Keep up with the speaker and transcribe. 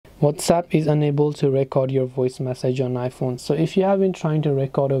WhatsApp is unable to record your voice message on iPhone. So if you have been trying to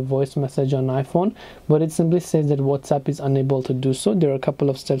record a voice message on iPhone, but it simply says that WhatsApp is unable to do so, there are a couple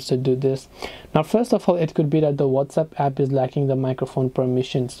of steps to do this. Now, first of all, it could be that the WhatsApp app is lacking the microphone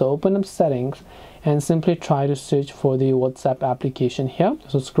permission. So open up settings and simply try to search for the WhatsApp application here.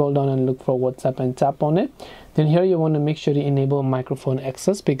 So scroll down and look for WhatsApp and tap on it. Then here you want to make sure to enable microphone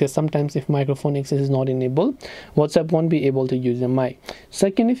access, because sometimes if microphone access is not enabled, WhatsApp won't be able to use your mic.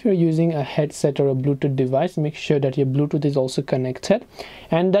 Second, if you're using a headset or a Bluetooth device, make sure that your Bluetooth is also connected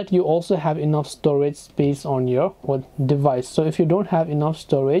and that you also have enough storage space on your device. So if you don't have enough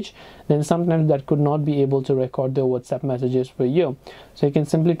storage, then sometimes that could not be able to record the WhatsApp messages for you. So you can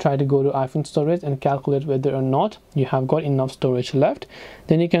simply try to go to iPhone storage and calculate whether or not you have got enough storage left.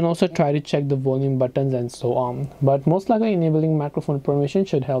 Then you can also try to check the volume buttons and so on. But most likely enabling microphone permission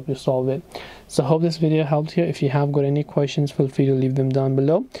should help you solve it. So hope this video helped you. If you have got any questions, feel free to leave them down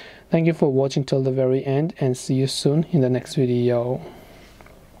below. Thank you for watching till the very end, and see you soon in the next video.